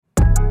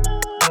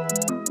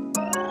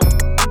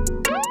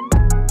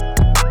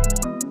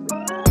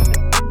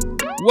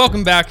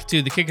Welcome back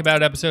to the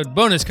Kickabout episode,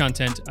 bonus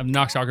content of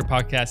Knox Soccer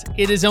Podcast.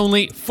 It is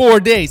only 4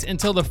 days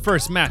until the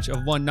first match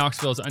of One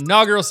Knoxville's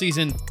inaugural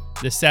season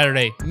this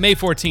Saturday, May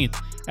 14th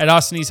at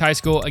Austin East High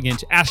School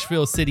against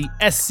Asheville City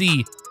SC.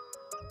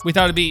 We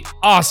thought it'd be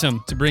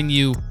awesome to bring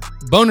you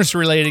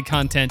bonus-related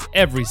content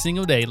every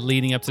single day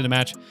leading up to the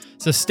match.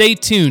 So stay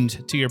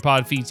tuned to your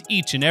pod feeds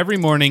each and every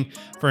morning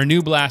for a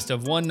new blast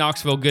of One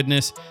Knoxville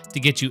goodness to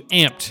get you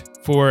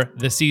amped for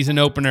the season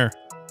opener.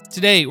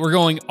 Today, we're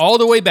going all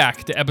the way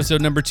back to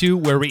episode number 2,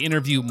 where we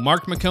interview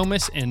Mark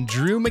McComas and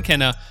Drew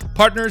McKenna,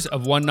 partners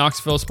of One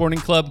Knoxville Sporting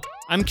Club.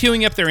 I'm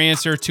queuing up their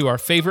answer to our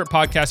favorite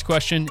podcast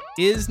question,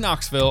 is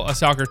Knoxville a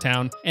soccer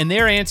town? And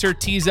their answer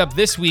tees up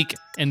this week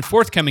and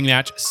forthcoming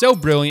match so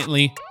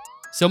brilliantly.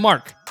 So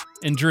Mark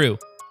and Drew,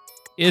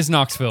 is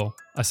Knoxville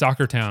a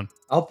soccer town?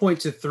 I'll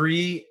point to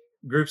 3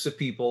 groups of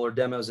people, or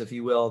demos, if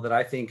you will, that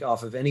I think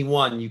off of any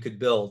one you could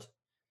build.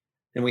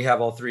 And we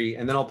have all 3.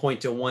 And then I'll point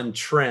to one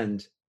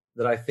trend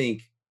that I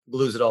think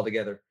glues it all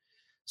together.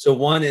 So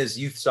one is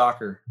youth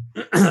soccer.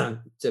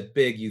 It's a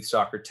big youth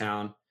soccer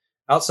town.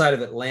 Outside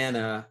of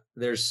Atlanta,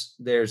 there's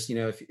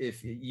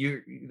if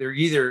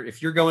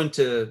you're going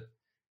to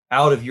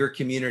out of your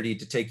community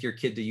to take your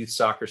kid to youth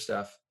soccer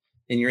stuff,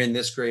 and you're in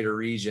this greater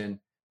region,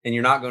 and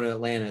you're not going to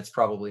Atlanta, it's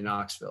probably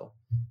Knoxville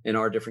in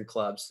our different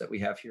clubs that we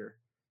have here.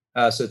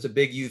 So it's a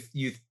big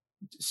youth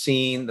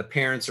scene. The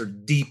parents are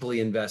deeply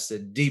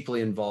invested,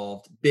 deeply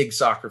involved, big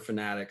soccer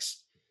fanatics.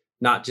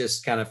 Not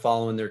just kind of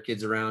following their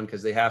kids around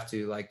because they have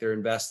to, like they're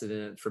invested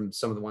in it from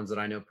some of the ones that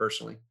I know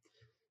personally.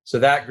 So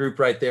that group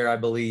right there, I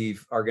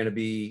believe, are going to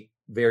be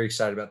very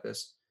excited about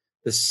this.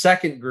 The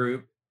second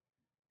group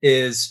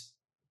is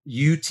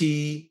UT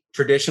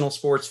traditional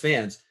sports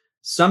fans.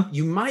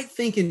 You might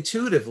think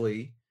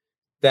intuitively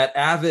that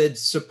avid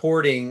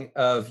supporting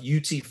of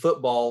UT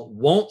football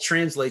won't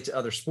translate to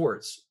other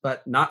sports,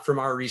 but not from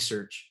our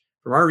research.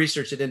 From our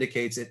research, it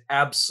indicates it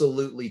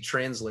absolutely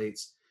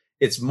translates.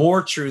 It's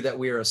more true that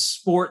we are a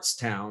sports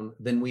town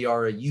than we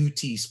are a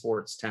UT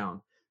sports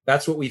town.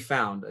 That's what we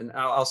found. And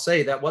I'll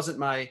say that wasn't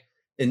my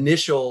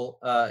initial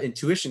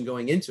intuition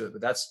going into it,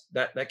 but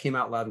that came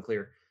out loud and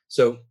clear.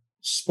 So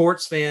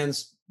sports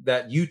fans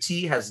that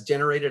UT has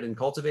generated and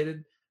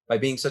cultivated by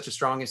being such a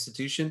strong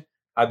institution,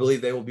 I believe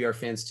they will be our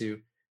fans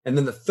too. And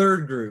then the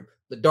third group,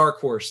 the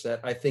dark horse that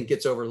I think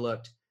gets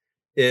overlooked,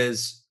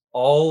 is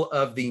all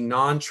of the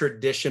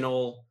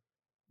non-traditional,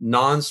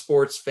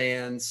 non-sports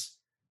fans,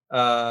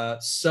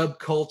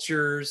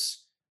 subcultures,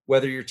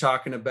 whether you're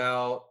talking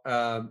about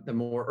the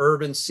more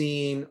urban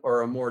scene or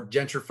a more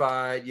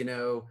gentrified,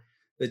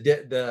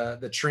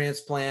 the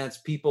transplants,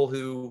 people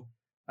who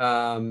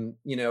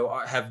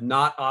have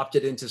not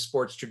opted into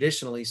sports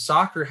traditionally.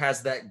 Soccer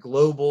has that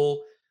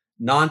global,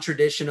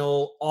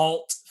 non-traditional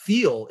alt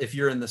feel if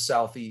you're in the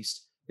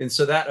Southeast. And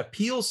so that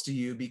appeals to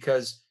you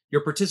because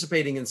you're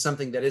participating in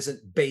something that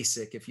isn't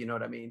basic, if you know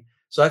what I mean.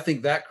 So I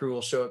think that crew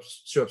will show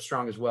up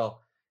strong as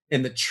well.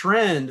 And the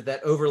trend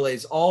that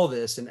overlays all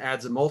this and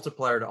adds a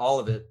multiplier to all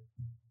of it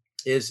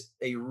is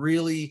a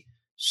really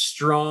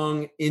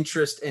strong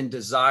interest and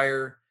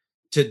desire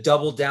to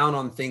double down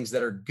on things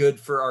that are good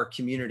for our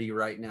community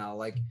right now.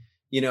 Like,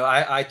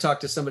 I talked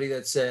to somebody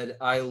that said,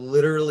 I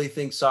literally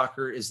think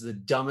soccer is the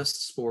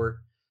dumbest sport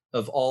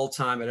of all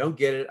time. I don't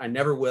get it. I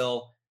never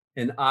will.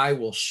 And I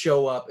will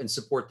show up and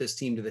support this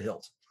team to the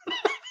hilt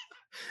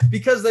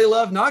because they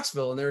love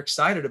Knoxville and they're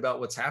excited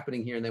about what's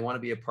happening here and they want to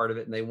be a part of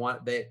it. And they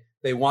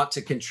want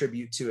to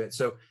contribute to it.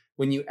 So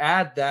when you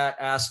add that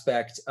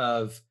aspect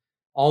of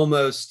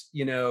almost,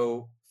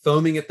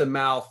 foaming at the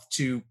mouth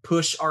to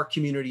push our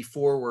community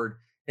forward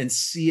and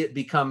see it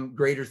become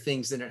greater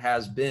things than it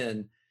has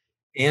been,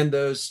 and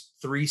those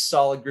 3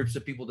 solid groups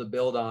of people to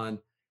build on,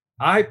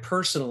 I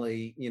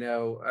personally,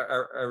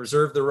 I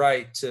reserve the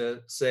right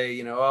to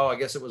say, I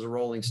guess it was a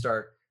rolling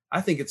start. I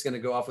think it's going to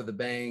go off with a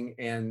bang,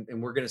 and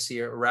we're going to see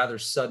a rather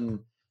sudden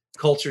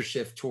culture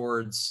shift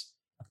towards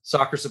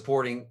soccer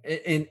supporting,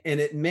 and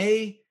it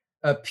may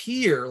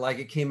appear like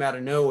it came out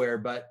of nowhere,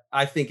 but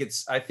I think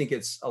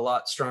it's a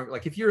lot stronger.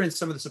 Like if you're in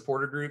some of the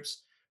supporter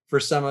groups for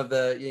some of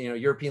the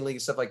European League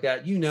and stuff like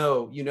that,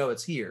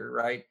 it's here,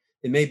 right?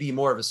 It may be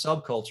more of a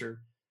subculture,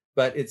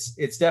 but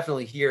it's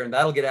definitely here, and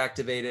that'll get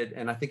activated,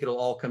 and I think it'll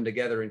all come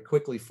together and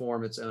quickly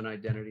form its own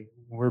identity.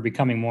 We're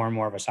becoming more and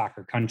more of a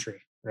soccer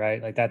country,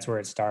 right? Like that's where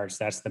it starts.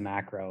 That's the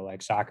macro.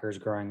 Like soccer is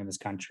growing in this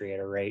country at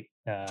a rate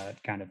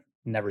kind of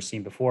never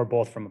seen before,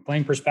 both from a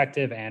playing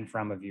perspective and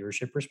from a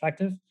viewership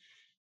perspective.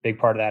 Big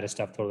part of that is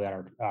stuff totally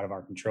out of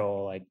our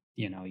control, like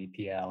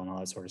EPL and all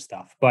that sort of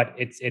stuff. But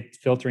it's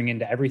filtering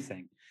into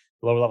everything.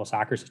 The lower level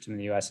soccer system in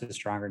the U.S. is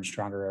stronger and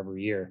stronger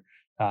every year,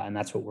 and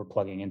that's what we're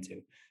plugging into.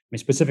 I mean,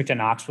 specific to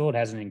Knoxville, it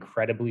has an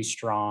incredibly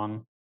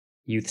strong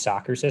youth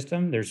soccer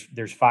system.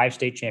 There's 5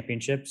 state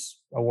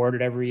championships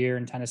awarded every year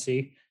in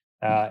Tennessee,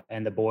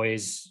 and the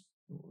boys,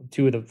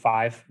 2 of the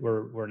 5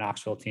 were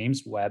Knoxville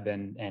teams, Webb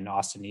and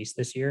Austin East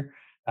this year.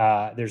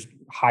 There's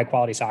high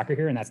quality soccer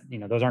here, and that's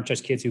those aren't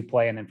just kids who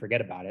play and then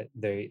forget about it.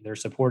 They're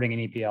supporting an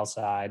EPL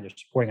side, they're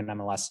supporting an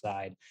MLS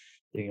side.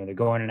 They're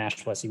going to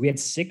Nashville SC. We had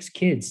 6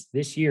 kids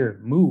this year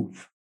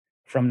move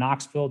from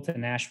Knoxville to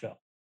Nashville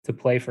to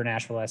play for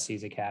Nashville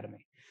SC's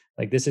academy.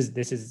 Like this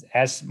is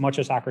as much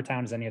a soccer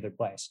town as any other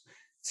place.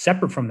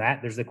 Separate from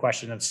that, there's the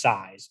question of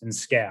size and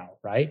scale,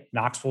 right?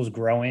 Knoxville's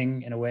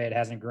growing in a way it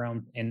hasn't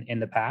grown in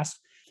the past.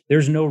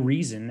 There's no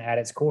reason at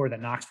its core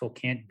that Knoxville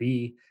can't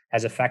be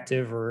as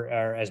effective or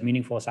as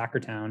meaningful a soccer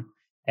town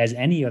as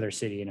any other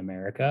city in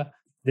America.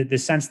 The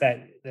sense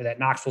that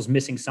Knoxville's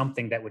missing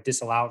something that would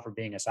disallow it from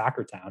being a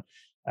soccer town,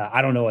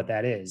 I don't know what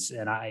that is,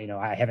 and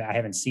I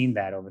haven't seen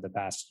that over the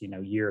past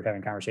year of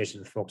having conversations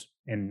with folks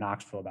in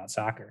Knoxville about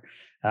soccer.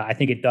 I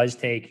think it does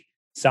take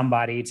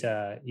somebody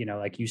to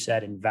like you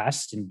said,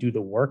 invest and do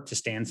the work to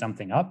stand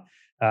something up.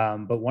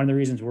 But one of the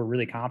reasons we're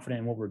really confident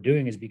in what we're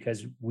doing is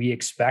because we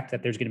expect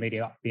that there's going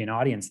to be an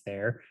audience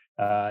there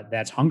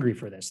that's hungry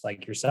for this,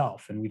 like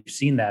yourself. And we've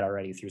seen that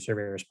already through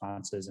survey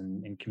responses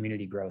and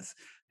community growth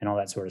and all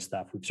that sort of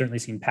stuff. We've certainly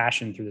seen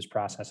passion through this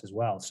process as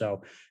well.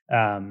 So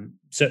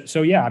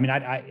yeah, I mean,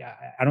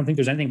 I don't think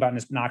there's anything about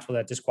Knoxville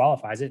that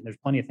disqualifies it. And there's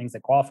plenty of things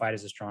that qualify it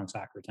as a strong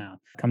soccer town.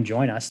 Come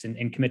join us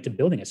and commit to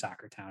building a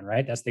soccer town,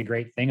 right? That's the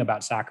great thing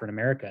about soccer in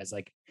America, is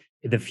like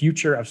the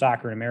future of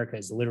soccer in America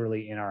is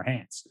literally in our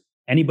hands.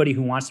 Anybody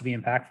who wants to be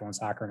impactful in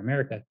soccer in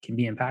America can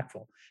be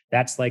impactful.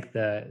 That's like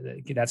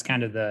that's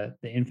kind of the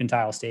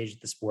infantile stage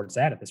that the sport's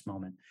at this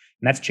moment.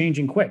 And that's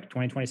changing quick.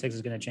 2026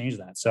 is going to change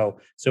that. So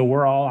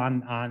we're all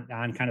on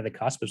kind of the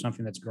cusp of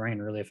something that's growing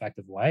in a really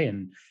effective way,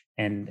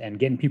 and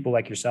getting people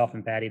like yourself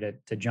and Patty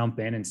to jump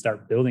in and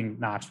start building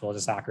Knoxville as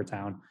a soccer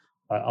town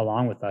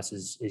along with us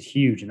is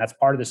huge. And that's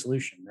part of the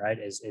solution, right?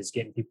 Is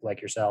getting people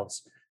like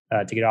yourselves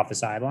to get off the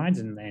sidelines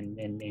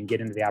and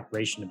get into the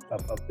operation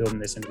of building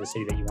this into the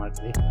city that you want it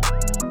to be.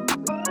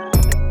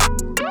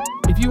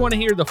 If you want to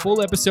hear the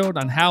full episode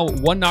on how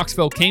One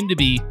Knoxville came to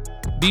be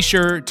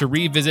sure to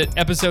revisit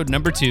episode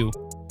number 2.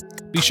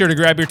 Be sure to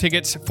grab your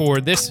tickets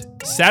for this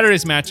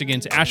Saturday's match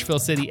against Asheville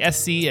City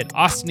SC at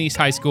Austin East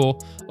High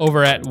School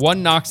over at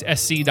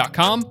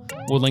oneknoxsc.com.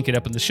 We'll link it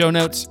up in the show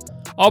notes.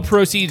 All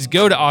proceeds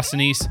go to Austin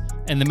East,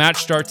 and the match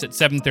starts at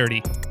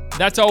 7:30.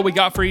 That's all we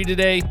got for you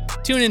today.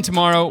 Tune in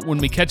tomorrow when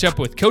we catch up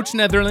with Coach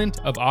Netherland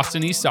of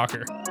Austin East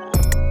Soccer.